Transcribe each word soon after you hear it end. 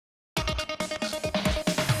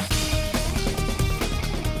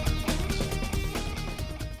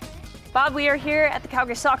Bob, we are here at the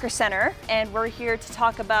Calgary Soccer Center, and we're here to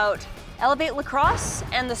talk about ELEV8 Lacrosse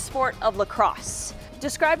and the sport of lacrosse.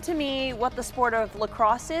 Describe to me what the sport of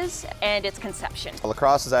lacrosse is and its conception.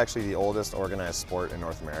 Lacrosse is actually the oldest organized sport in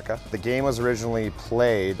North America. The game was originally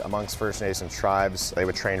played amongst First Nations tribes. They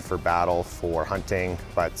would train for battle, for hunting,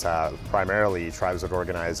 but primarily tribes would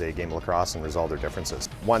organize a game of lacrosse and resolve their differences.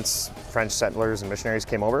 Once French settlers and missionaries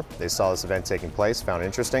came over, they saw this event taking place, found it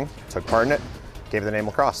interesting, took part in it, gave it the name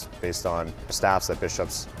lacrosse based on staffs that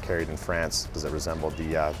bishops carried in France because it resembled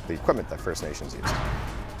the equipment that First Nations used.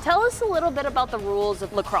 Tell us a little bit about the rules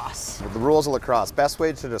of lacrosse. The rules of lacrosse, best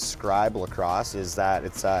way to describe lacrosse is that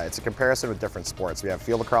it's a comparison with different sports. We have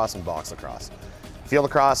field lacrosse and box lacrosse. Field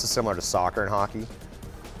lacrosse is similar to soccer and hockey.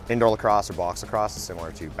 Indoor lacrosse or box lacrosse is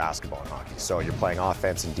similar to basketball and hockey. So you're playing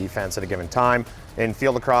offense and defense at a given time. In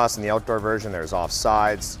field lacrosse, in the outdoor version, there's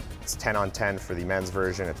offsides. It's 10-on-10 for the men's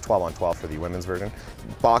version, it's 12-on-12 for the women's version.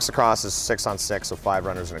 Box lacrosse is 6-on-6, so 5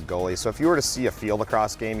 runners and a goalie. So if you were to see a field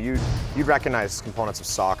lacrosse game, you'd recognize components of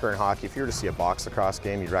soccer and hockey. If you were to see a box lacrosse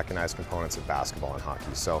game, you'd recognize components of basketball and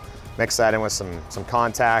hockey. So mix that in with some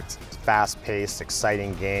contact, fast-paced,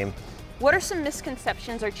 exciting game. What are some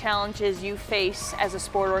misconceptions or challenges you face as a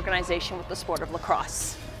sport organization with the sport of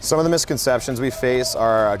lacrosse? Some of the misconceptions we face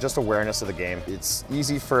are just awareness of the game. It's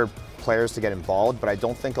easy for players to get involved, but I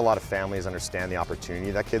don't think a lot of families understand the opportunity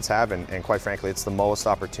that kids have, and quite frankly, it's the most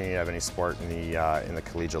opportunity of any sport in the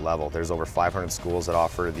collegiate level. There's over 500 schools that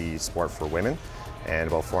offer the sport for women, and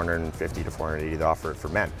about 450 to 480 that offer it for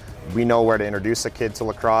men. We know where to introduce a kid to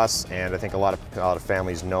lacrosse, and I think a lot of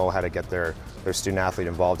families know how to get their student athlete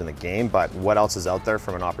involved in the game, but what else is out there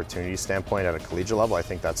from an opportunity standpoint at a collegiate level, I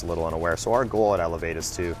think that's a little unaware. So our goal at ELEV8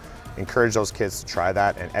 is to encourage those kids to try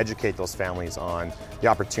that and educate those families on the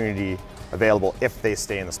opportunity available if they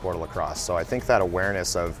stay in the sport of lacrosse. So I think that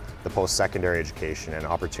awareness of the post-secondary education and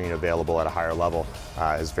opportunity available at a higher level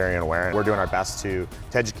is very unaware. We're doing our best to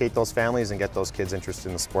educate those families and get those kids interested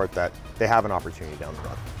in the sport, that they have an opportunity down the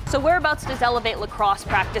road. So whereabouts does ELEV8 Lacrosse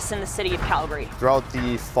practice in the city of Calgary? Throughout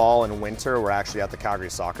the fall and winter, we're actually at the Calgary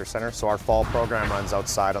Soccer Center. So our fall program runs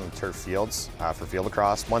outside on the turf fields for field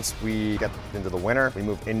lacrosse. Once we get into the winter, we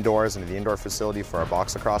move indoors into the indoor facility for our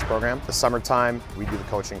box lacrosse program. The summertime, we do the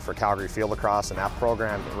coaching for Calgary field lacrosse, and that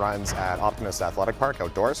program runs at Optimist Athletic Park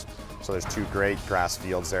outdoors. So there's 2 great grass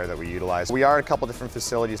fields there that we utilize. We are at a couple different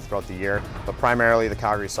facilities throughout the year, but primarily the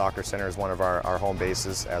Calgary Soccer Center is one of our home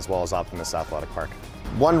bases, as well as Optimist Athletic Park.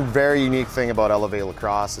 One very unique thing about ELEV8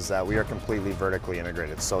 Lacrosse is that we are completely vertically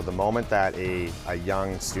integrated. So the moment that a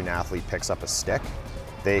young student athlete picks up a stick,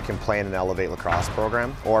 they can play in an ELEV8 Lacrosse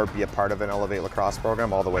program or be a part of an ELEV8 Lacrosse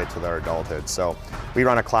program all the way to their adulthood. So we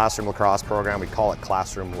run a classroom lacrosse program. We call it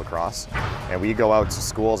Classroom Lacrosse. And we go out to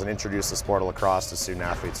schools and introduce the sport of lacrosse to student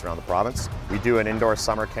athletes around the province. We do an indoor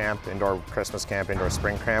summer camp, indoor Christmas camp, indoor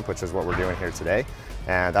spring camp, which is what we're doing here today.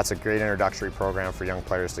 And that's a great introductory program for young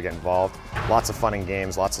players to get involved. Lots of fun and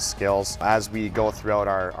games, lots of skills. As we go throughout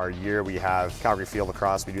our year, we have Calgary Field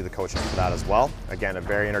Lacrosse. We do the coaching for that as well. Again, a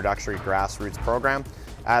very introductory grassroots program.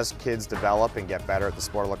 As kids develop and get better at the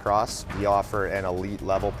sport of lacrosse, we offer an elite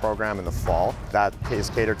level program in the fall that is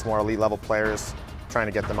catered to more elite level players, trying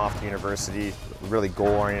to get them off to university, really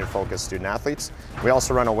goal-oriented, focused student athletes. We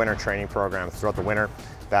also run a winter training program throughout the winter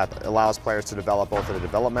that allows players to develop both at a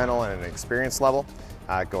developmental and an experience level.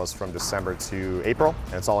 It goes from December to April,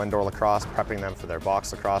 and it's all indoor lacrosse, prepping them for their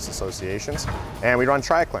box lacrosse associations. And we run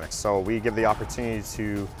tri-clinics, so we give the opportunity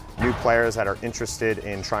to new players that are interested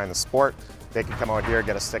in trying the sport. They can come out here,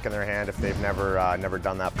 get a stick in their hand if they've never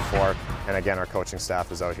done that before. And again, our coaching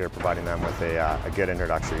staff is out here providing them with a good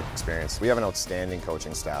introductory experience. We have an outstanding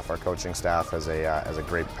coaching staff. Our coaching staff has a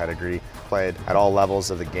great pedigree, played at all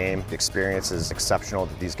levels of the game. The experience is exceptional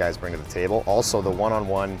that these guys bring to the table. Also, the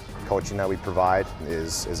one-on-one coaching that we provide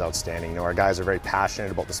is outstanding. You know, our guys are very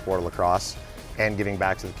passionate about the sport of lacrosse and giving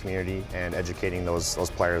back to the community and educating those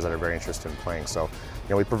players that are very interested in playing. So, you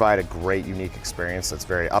know, we provide a great, unique experience that's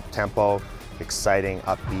very up-tempo, exciting,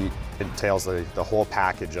 upbeat. It entails the whole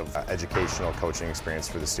package of educational coaching experience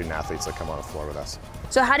for the student athletes that come on the floor with us.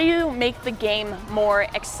 So how do you make the game more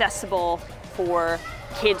accessible for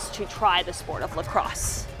kids to try the sport of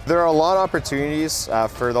lacrosse? There are a lot of opportunities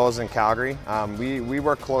for those in Calgary. We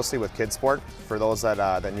work closely with KidSport for those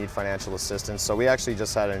that need financial assistance. So we actually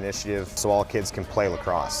just had an initiative so all kids can play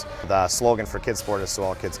lacrosse. The slogan for KidSport is so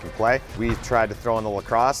all kids can play. We tried to throw in the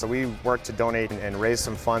lacrosse, so we worked to donate and raise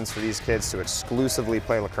some funds for these kids to exclusively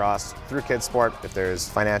play lacrosse through KidSport. If there's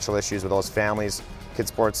financial issues with those families, Kids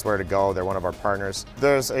Sportswear to go. They're one of our partners.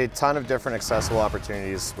 There's a ton of different accessible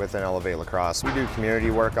opportunities within ELEV8 Lacrosse. We do community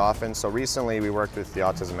work often. So recently we worked with the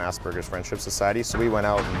Autism Asperger's Friendship Society. So we went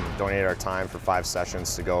out and donated our time for 5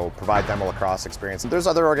 sessions to go provide them a lacrosse experience. There's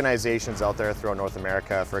other organizations out there throughout North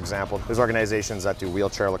America. For example, there's organizations that do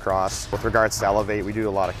wheelchair lacrosse. With regards to ELEV8, we do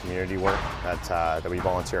a lot of community work that we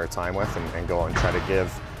volunteer our time with and go and try to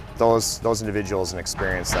give those individuals an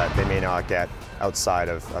experience that they may not get outside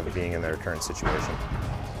of being in their current situation.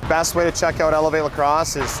 Best way to check out ELEV8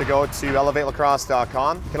 Lacrosse is to go to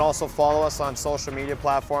ELEV8Lacrosse.com. You can also follow us on social media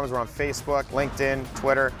platforms. We're on Facebook, LinkedIn,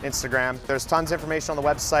 Twitter, Instagram. There's tons of information on the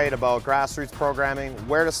website about grassroots programming,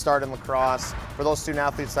 where to start in lacrosse, for those student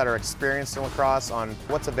athletes that are experienced in lacrosse, on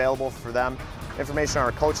what's available for them, information on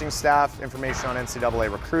our coaching staff, information on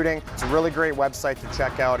NCAA recruiting. It's a really great website to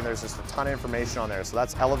check out, and there's just a ton of information on there. So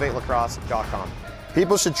that's ELEV8Lacrosse.com.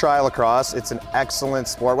 People should try lacrosse. It's an excellent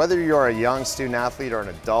sport. Whether you're a young student athlete or an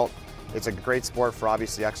adult, it's a great sport for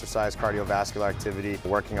obviously exercise, cardiovascular activity,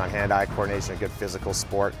 working on hand-eye coordination, a good physical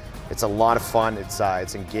sport. It's a lot of fun. It's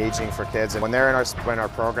engaging for kids. And when they're in our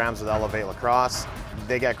programs with ELEV8 Lacrosse,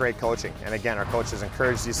 they get great coaching. And again, our coaches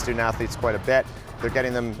encourage these student athletes quite a bit. They're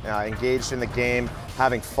getting them engaged in the game,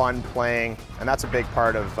 having fun playing, and that's a big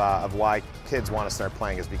part of why kids want to start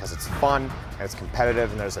playing, is because it's fun and it's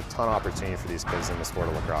competitive, and there's a ton of opportunity for these kids in the sport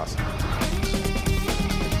of lacrosse.